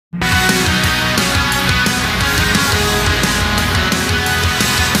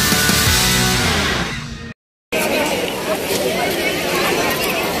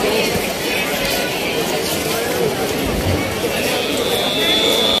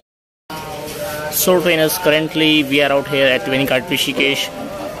So trainers, currently we are out here at Venikart Rishikesh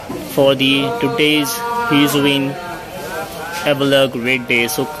for the today's Hisuian Avalugg raid day.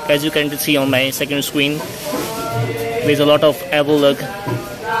 So as you can see on my second screen, there's a lot of Avalugg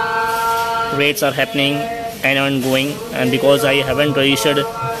raids are happening and ongoing, and because I haven't registered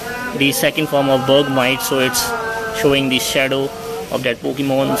the second form of Bergmite, so it's showing the shadow of that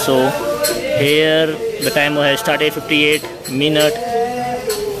Pokemon. So here the timer has started, 58 minutes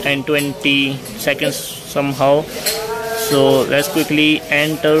and 20 seconds somehow. So let's quickly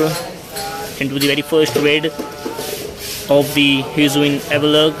enter into the very first raid of the Hisuian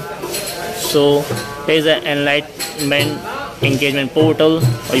Avalugg. So there is an enlightenment engagement portal,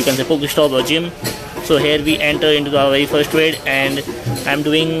 or you can say Pokestop or gym. So here we enter into our very first raid, and I'm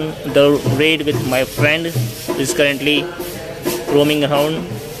doing the raid with my friend who is currently roaming around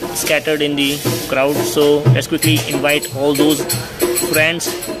scattered in the crowd. So let's quickly invite all those friends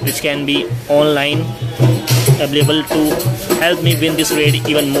which can be online available to help me win this raid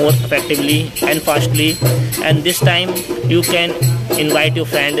even more effectively and fastly. And this time you can invite your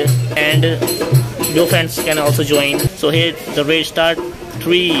friend and your friends can also join. So here the raid start.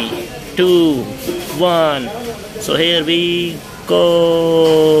 3, 2, 1. So here we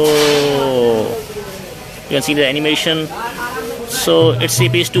go. You can see the animation. So its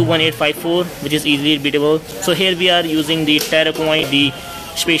CP is 21854, which is easily beatable. So here we are using the Terra Coin, the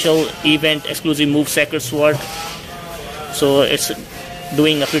special event exclusive move Sacred Sword. So it's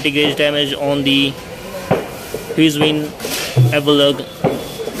doing a pretty great damage on the Hisuian Avalugg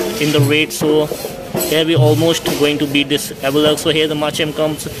in the raid. So here we almost going to beat this Avalugg. So here the Machamp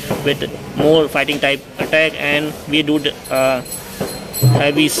comes with more fighting type attack, and we do the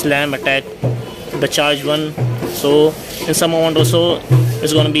heavy slam attack, the charge one. So in some amount also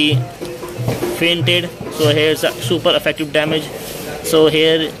it's going to be fainted. So here's a super effective damage. So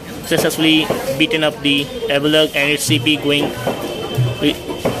here successfully beaten up the Avalugg, and its CP going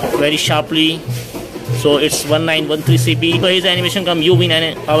very sharply. So it's 1913 CP. So here's the animation come, you win,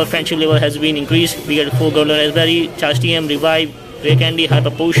 and our friendship level has been increased. We get 4 Golden Raspberry, Charge TM, Revive, Rare Candy,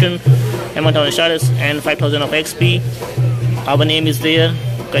 Hyper Potion, M1000 status, and 5000 of XP. Our name is there,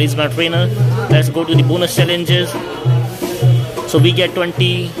 Charisma Trainer. Let's go to the bonus challenges. So we get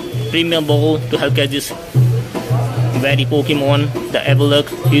 20 premium ball to help catch this very Pokemon, the Avalugg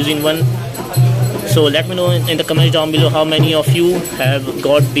Hisuian one. So let me know in the comments down below how many of you have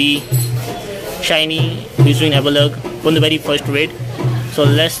got the shiny Hisuian Avalugg from the very first raid. So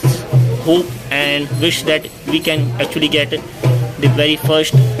let's hope and wish that we can actually get the very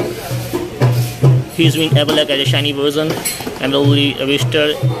first Hisuian Avalugg as a shiny version, and the only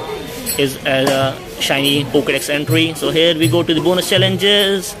register is as a shiny Pokédex entry. So here we go to the bonus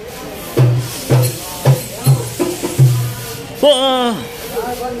challenges. Whoa!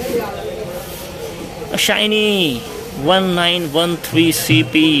 A shiny 1913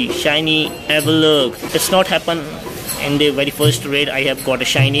 CP shiny Avalugg. It's not happened in the very first raid. I have got a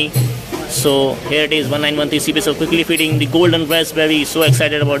shiny. So here it is, 1913 CP. So quickly feeding the Golden Raspberry. So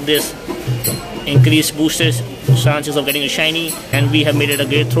excited about this. Increased boosted chances of getting a shiny, and we have made it a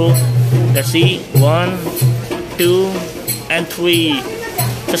great throw. Let's see, 1, 2, and 3.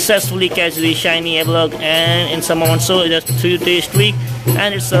 Successfully catch the shiny Avalugg, and in some amount, so it's a 3-day streak,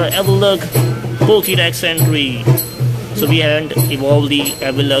 and it's a Avalugg Pokédex entry. So we haven't evolved the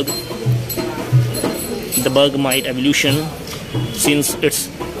Avalugg, the Bergmite evolution, since it's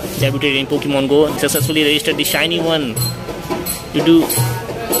debuted in Pokemon Go. Successfully registered the shiny one. You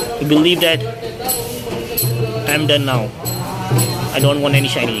believe that I'm done now. I don't want any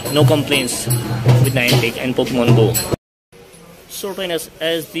shiny. No complaints with Niantic and Pokemon Go. So trainers,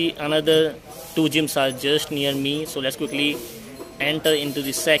 as the another 2 gyms are just near me, so let's quickly enter into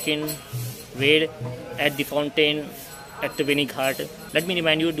the second raid at the fountain at the Venikart. Let me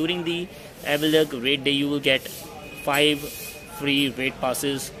remind you, during the Avalugg raid day you will get 5 free raid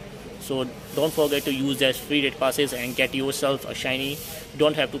passes. So don't forget to use those free raid passes and get yourself a shiny. You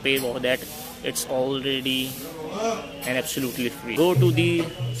don't have to pay for that. It's already and absolutely free. Go to the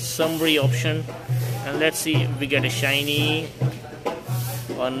summary option and let's see if we get a shiny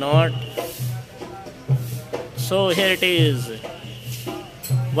or not. So here it is,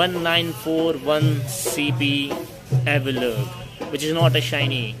 1941 CP Avalugg, which is not a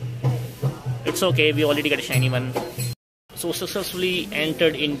shiny. It's okay, we already got a shiny one. So successfully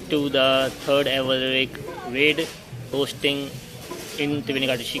entered into the third Avalugg raid, hosting in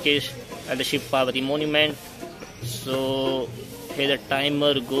Venikart Rishikesh at the Shiv Parvati Monument. So here the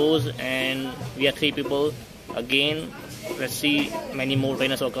timer goes, and we are 3 people again. Let's see many more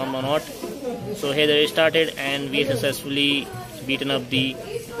trainers will come or not. So here they started, and we successfully beaten up the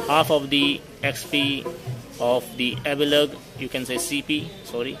half of the XP of the Avalugg, you can say CP,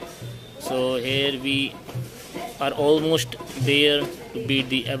 sorry. So here we are almost there to beat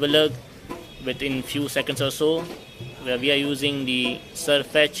the Avalugg within few seconds or so, where we are using the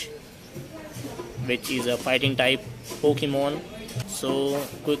Surfetch, which is a fighting type Pokemon. So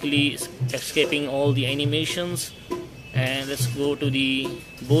quickly escaping all the animations, and let's go to the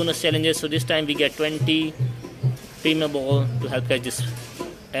bonus challenges. So this time we get 20 premium ball to help catch this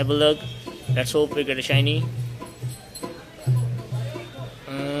Avalugg. Let's hope we get a shiny.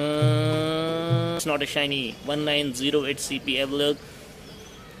 It's not a shiny. 1908 CP Avalugg,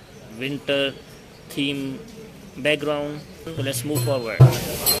 winter theme background. So let's move forward.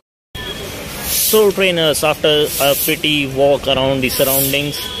 So trainers, after a pretty walk around the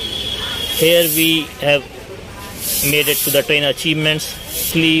surroundings, here we have made it to the trainer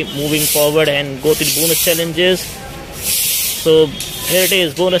achievements. Moving forward and go to the bonus challenges. So here it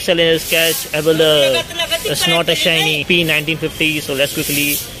is, bonus challenges, catch Avalugg. It's not a shiny, P1950. So let's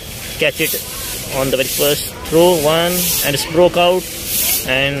quickly catch it on the very first throw. One, and it's broke out,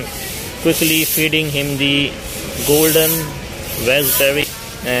 and quickly feeding him the golden raspberry,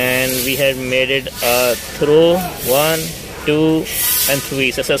 and we had made it a throw. 1, 2, and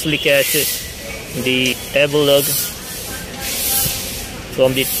 3. Successfully catch the Avalugg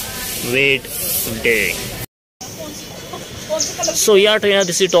from the wait day. So yeah trainer,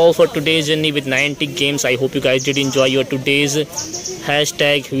 this is all for today's journey with 90 games. I hope you guys did enjoy your today's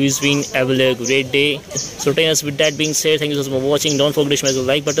hashtag Hisuian Avalugg great day. So trainers, with that being said, thank you so much for watching. Don't forget to smash the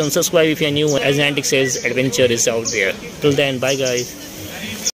like button, subscribe if you are new, as Niantic says, adventure is out there. Till then, bye guys.